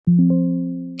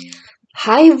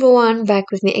Hi everyone,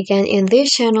 back with me again in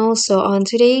this channel. So on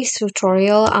today's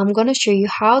tutorial, I'm gonna show you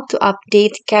how to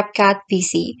update CapCut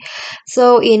PC.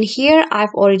 So in here,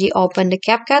 I've already opened the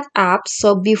CapCut app.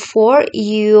 So before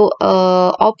you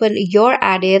open your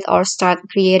edit or start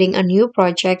creating a new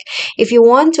project, if you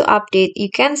want to update, you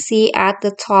can see at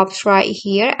the top right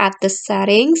here at the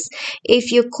settings.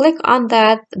 If you click on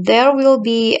that, there will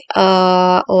be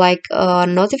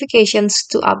notifications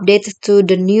to update to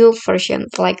the new version,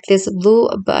 like this blue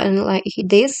button like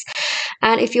this.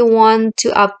 And if you want to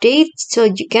update, so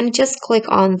you can just click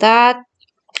on that,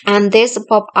 and this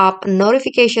pop-up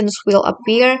notifications will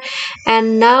appear.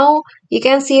 And now you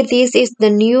can see this is the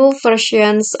new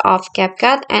versions of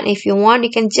CapCut, and if you want, you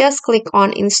can just click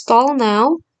on install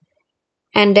now.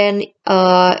 And then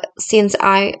since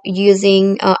I use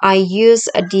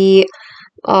the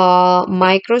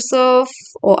Microsoft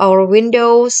or our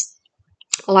Windows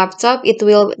laptop, it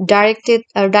will direct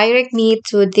me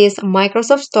to this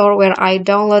Microsoft store where I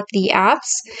download the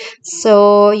apps.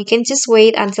 So you can just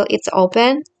wait until it's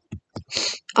open.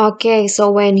 Okay, so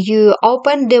when you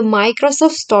open the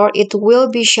Microsoft store, it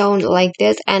will be shown like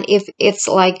this. And if it's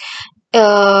like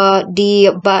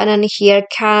the button here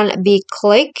can be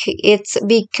clicked, it's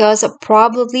because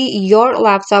probably your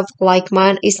laptop like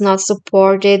mine is not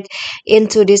supported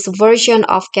into this version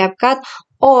of CapCut,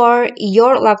 or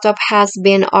your laptop has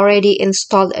been already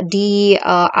installed the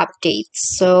update.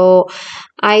 So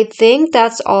I think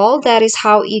that's all. That is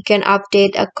how you can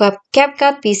update a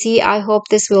CapCut PC. I hope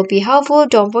this will be helpful.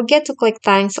 Don't forget to click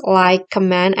thanks, like,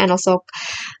 comment, and also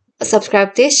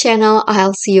subscribe this channel.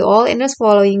 I'll see you all in the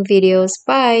following videos.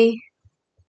 Bye.